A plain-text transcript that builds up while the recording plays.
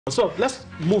So let's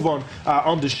move on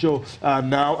the show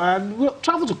now, and we'll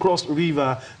travel to Cross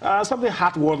River. Something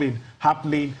heartwarming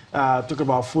happening, talking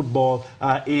about football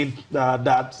in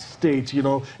that state. You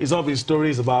know, it's all been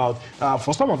stories about,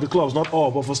 for some of the clubs, not all,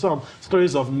 but for some,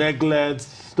 stories of neglect,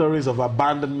 stories of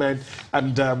abandonment.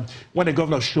 And when the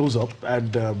governor shows up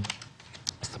and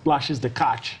splashes the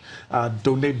cash,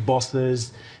 donate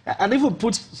buses, and even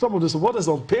put some of the supporters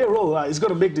on payroll, it's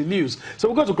going to make the news. So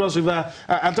we'll go to Cross River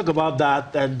and talk about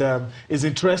that. And it's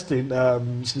interesting,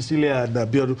 Cecilia and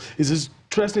Biodu, it's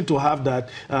interesting to have that,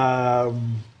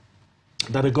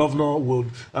 that the governor will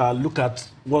look at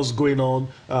what's going on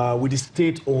with the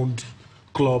state-owned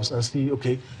clubs and see,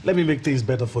 okay, let me make things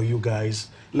better for you guys.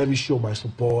 Let me show my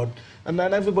support. And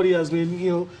then everybody has been,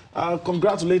 you know,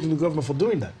 congratulating the governor for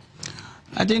doing that.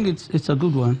 I think it's a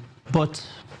good one, but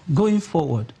going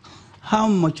forward, how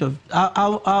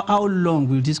long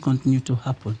will this continue to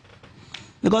happen?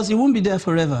 Because it won't be there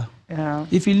forever. Yeah.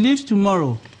 If he leaves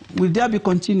tomorrow, will there be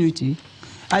continuity?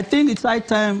 I think it's high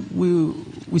time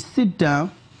we sit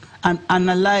down and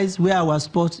analyze where our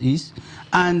sport is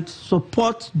and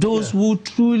support those who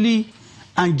truly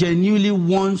and genuinely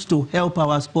wants to help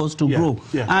our sports to grow.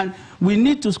 Yeah. And we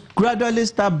need to gradually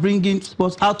start bringing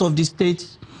sports out of the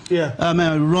states.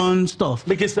 Run stuff.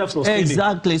 Make it self-sustaining.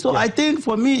 Exactly. So I think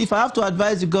for me, if I have to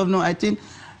advise the governor, I think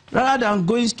rather than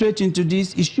going straight into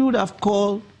this, he should have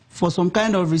called for some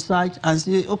kind of research and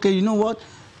say, okay, you know what?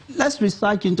 Let's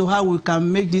research into how we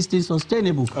can make this thing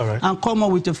sustainable and come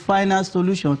up with a final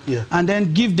solution and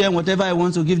then give them whatever I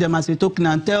want to give them as a token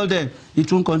and tell them it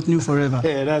won't continue forever.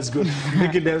 Yeah, that's good.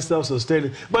 Making them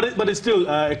self-sustaining. But it's still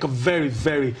a very,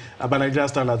 very, by Nigerian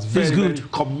standards, very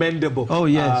commendable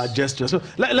gesture. So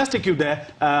let's take you there.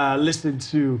 Listen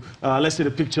to, let's see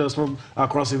the pictures from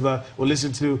Cross River. We'll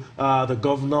listen to the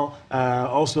governor,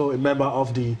 also a member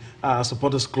of the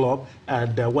supporters club,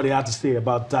 and what he had to say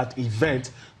about that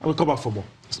event. And we'll come back for more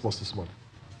sports this morning.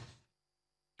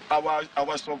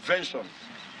 Our subvention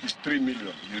is 3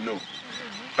 million, you know.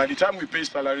 By the time we pay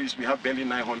salaries, we have barely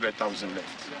 900,000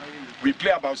 left. We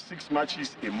play about 6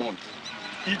 matches a month.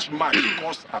 Each match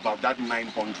costs about that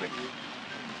 900,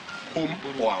 home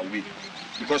or away.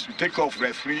 Because we take off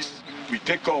referees, we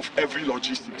take off every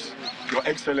logistics. Your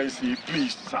Excellency,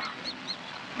 please, sir,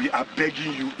 we are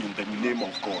begging you in the name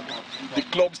of God. The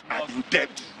clubs are in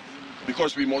debt,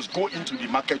 because we must go into the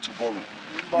market to borrow.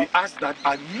 We ask that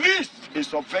at least a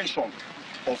subvention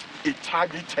of a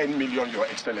target 10 million, Your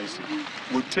Excellency,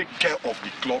 will take care of the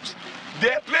clubs.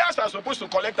 Their players are supposed to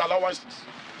collect allowances.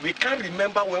 We can't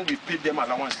remember when we paid them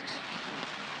allowances.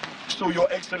 So, Your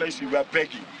Excellency, we are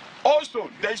begging. Also,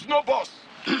 there is no bus.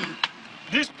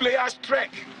 These players trek.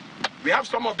 We have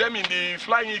some of them in the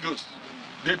Flying Eagles.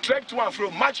 They trek to and fro.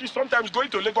 Matches sometimes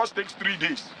going to Lagos takes 3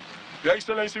 days. Your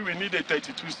Excellency, we need a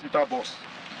 32-seater bus.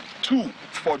 2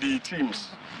 for the teams.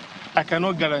 I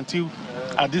cannot guarantee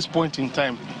at this point in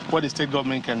time what the state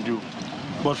government can do.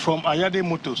 But from Ayade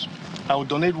Motors, I will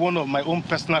donate one of my own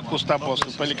personal coaster bus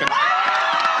to Pelican.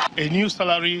 A new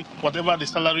salary, whatever the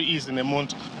salary is in a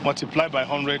month, multiplied by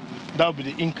 100, that will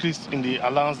be the increase in the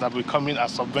allowance that will come in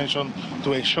as subvention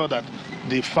to ensure that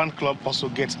the fan club also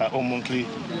gets our own monthly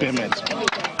payment.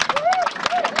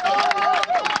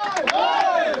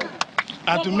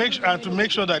 And to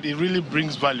make sure that it really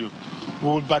brings value, we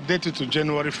will backdate it to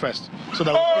January 1st, so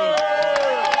that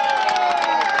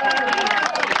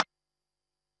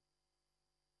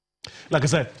like I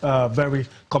said, very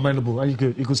commendable, and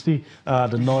you could see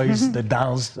the noise, the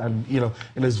dance, and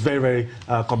it's very, very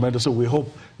commendable. So we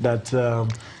hope that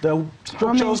the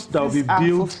structures that will be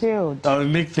built will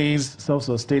make things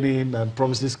self-sustaining and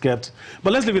promises kept.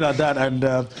 But let's leave it at that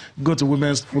and go to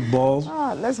women's football.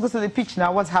 Let's go to the pitch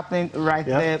now. What's happening right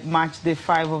there? Match day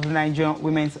 5 of the Nigerian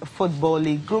Women's Football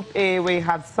League. Group A, we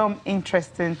had some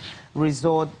interesting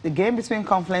result. The game between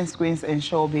Confluence Queens and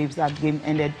Shaw Babes, that game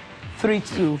ended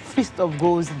 3-2. Feast of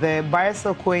goals there.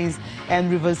 Bayelsa Queens and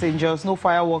Rivers Angels. No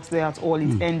fireworks there at all.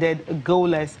 It ended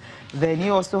goalless. Then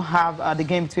you also have the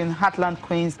game between Heartland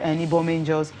Queens and Ibom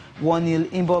Angels. 1-0.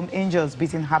 Ibom Angels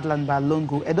beating Heartland by a lone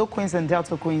goal. Edo Queens and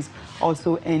Delta Queens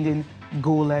also ending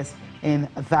goalless in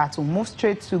that. We'll move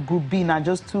straight to Group B now.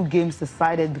 Just 2 games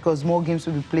decided because more games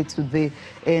will be played today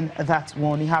in that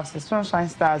one. You have the Sunshine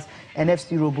Stars and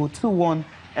FC Robo. 2-1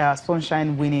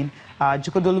 Sunshine winning.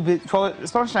 For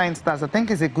Sunshine Stars, I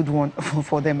think is a good one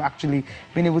for them, actually,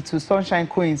 being able to, Sunshine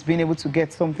Queens, being able to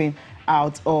get something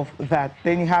out of that.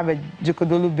 Then you have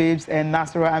Jokodolu Babes and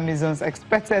Nasarawa Amazons.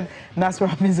 Expected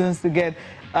Nasarawa Amazons to get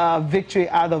victory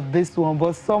out of this one,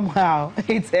 but somehow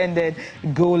it ended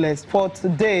goalless. For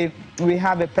today, we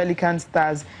have a Pelican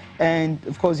Stars, and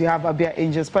of course you have Abia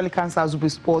Angels. Pelican Stars will be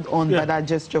spurred on by that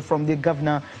gesture from the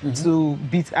governor to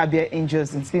beat Abia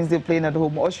Angels. And since they're playing at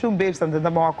home, Oshun Babes and the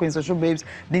number one Queens, Oshun Babes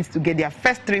needs to get their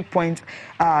first 3 points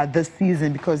this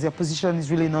season because their position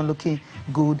is really not looking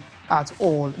good at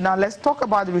all. Now let's talk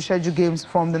about the rescheduled games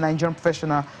from the Nigerian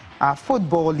Professional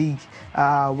Football League,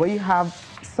 where you have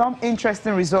some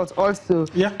interesting results also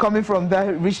coming from the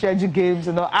rescheduled games.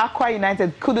 You know, Akwa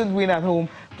United couldn't win at home.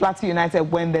 Plateau United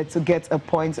went there to get a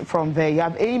point from there. You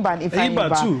have Eimba and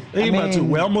Ifeanyi Eimba too.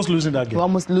 We're almost losing that game. We're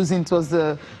almost losing. It was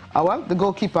the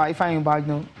goalkeeper, Ifeanyi,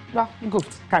 no. Well, good,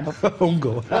 kind of. Home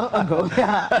goal.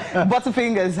 Yeah.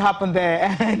 Butterfingers happened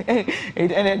there, and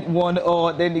it ended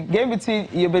 1-0. Then the game between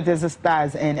Yobe Desert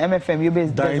Stars and MFM,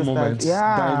 Yobe Desert Stars.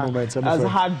 Dying moments. It was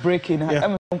heartbreaking.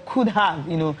 MFM could have,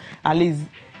 you know, at least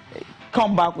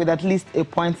come back with at least a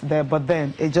point there, but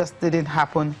then it just didn't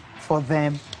happen for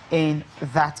them in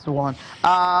that one.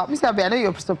 Mr. Abe, I know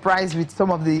you're surprised with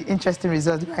some of the interesting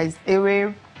results, guys.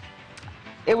 Away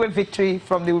victory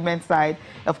from the women's side.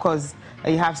 Of course,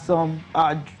 you have some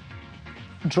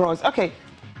draws. Okay,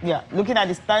 yeah, looking at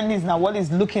the standings now, what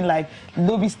is looking like,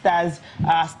 Lobby Stars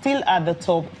are still at the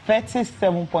top,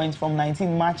 37 points from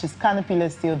 19 matches. Canopy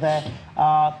is still there,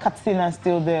 Katsina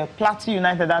still there, Plateau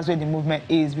United, that's where the movement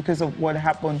is because of what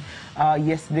happened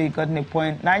yesterday, gotten a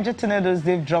point. Niger Tornadoes,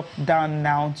 they've dropped down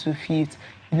now to 5th.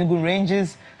 Enugu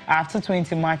Rangers, after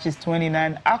 20 matches,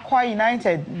 29. Akwa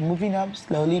United moving up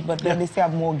slowly, but then they still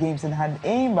have more games in hand.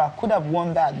 Eimba could have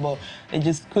won that, but they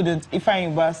just couldn't.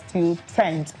 Ifeanyi still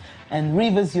 10th, and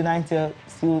Rovers United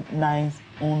still 9th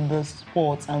on the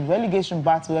spot. And relegation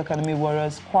battle, Academy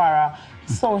Warriors, Kwara,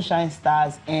 Sunshine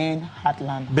Stars, and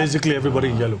Heartland. Basically, everybody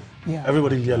in yellow. Yeah.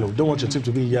 Everybody in yellow. Don't want your team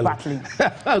to be in yellow. Battling.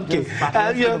 Okay.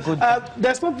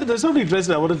 There's something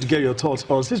interesting I wanted to get your thoughts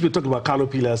on. Since we talked about Carlo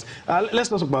Pilas, let's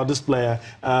talk about this player.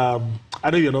 I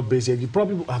know you're not based here. You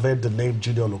probably have heard the name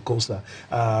Junior Lokosa,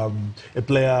 a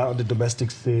player on the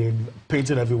domestic scene,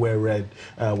 painting everywhere red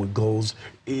with goals.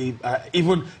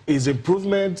 Even his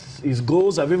improvements, his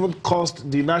goals have even caused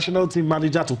the national team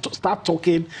manager to start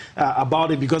talking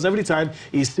about it, because every time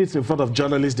he sits in front of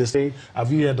journalists, they say,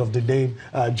 have you heard of the name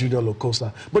Junior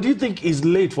Lokosa? But do you think it's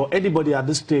late for anybody at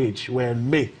this stage, we're in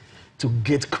May, to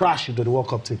get crashed into the World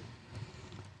Cup team?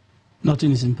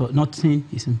 Nothing is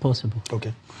impossible.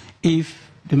 Okay. If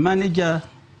the manager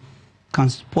can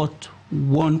spot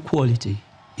one quality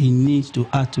he needs to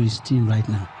add to his team right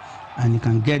now, and he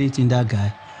can get it in that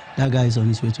guy is on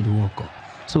his way to the World Cup.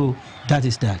 So that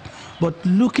is that. But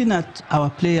looking at our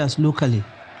players locally,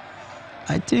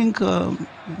 I think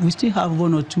we still have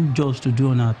 1 or 2 jobs to do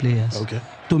on our players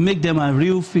to make them a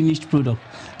real finished product.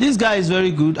 This guy is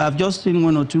very good. I've just seen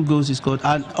 1 or 2 goals he scored,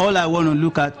 and all I want to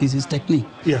look at is his technique.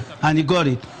 Yeah. And he got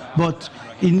it. But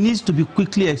it needs to be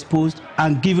quickly exposed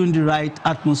and given the right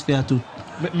atmosphere to.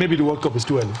 Maybe the World Cup is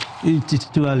too early. It's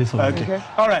too early for me. Okay.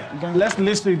 All right. Let's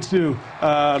listen to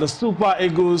the Super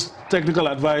Eagles technical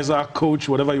advisor, coach,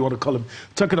 whatever you want to call him,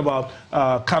 talking about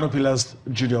Canopilas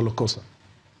Junior Lokosa.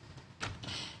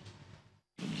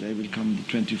 They will come the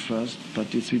 21st,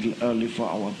 but it's a little early for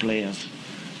our players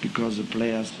because the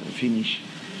players finish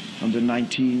on the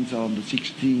 19th or on the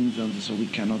 16th, and so we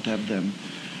cannot have them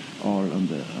all on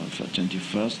the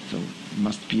 21st. So it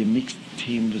must be a mixed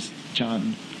team with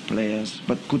Chan players,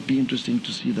 but could be interesting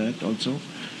to see that also.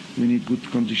 We need good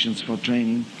conditions for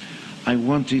training. I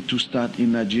wanted to start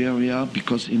in Nigeria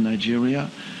because in Nigeria,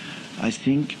 I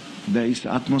think there is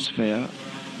atmosphere.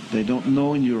 They don't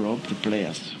know in Europe, the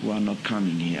players who are not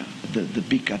coming here. The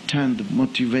big attend, the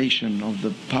motivation of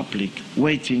the public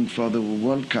waiting for the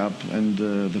World Cup and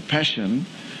the passion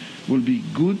will be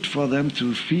good for them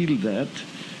to feel that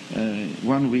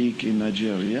 1 week in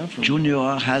Nigeria.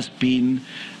 Junior has been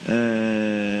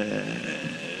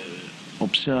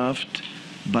observed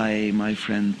by my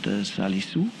friend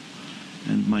Salisu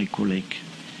and my colleague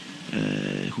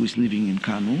who is living in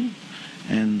Kano.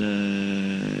 And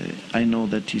I know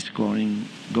that he's scoring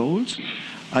goals.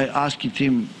 I asked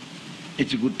him,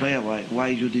 it's a good player, why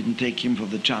you didn't take him for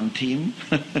the Chan team?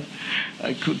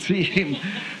 I could see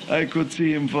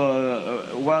him for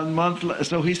 1 month.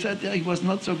 So he said, yeah, he was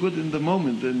not so good in the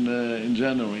moment in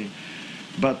January.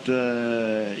 But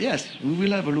yes, we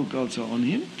will have a look also on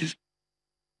him.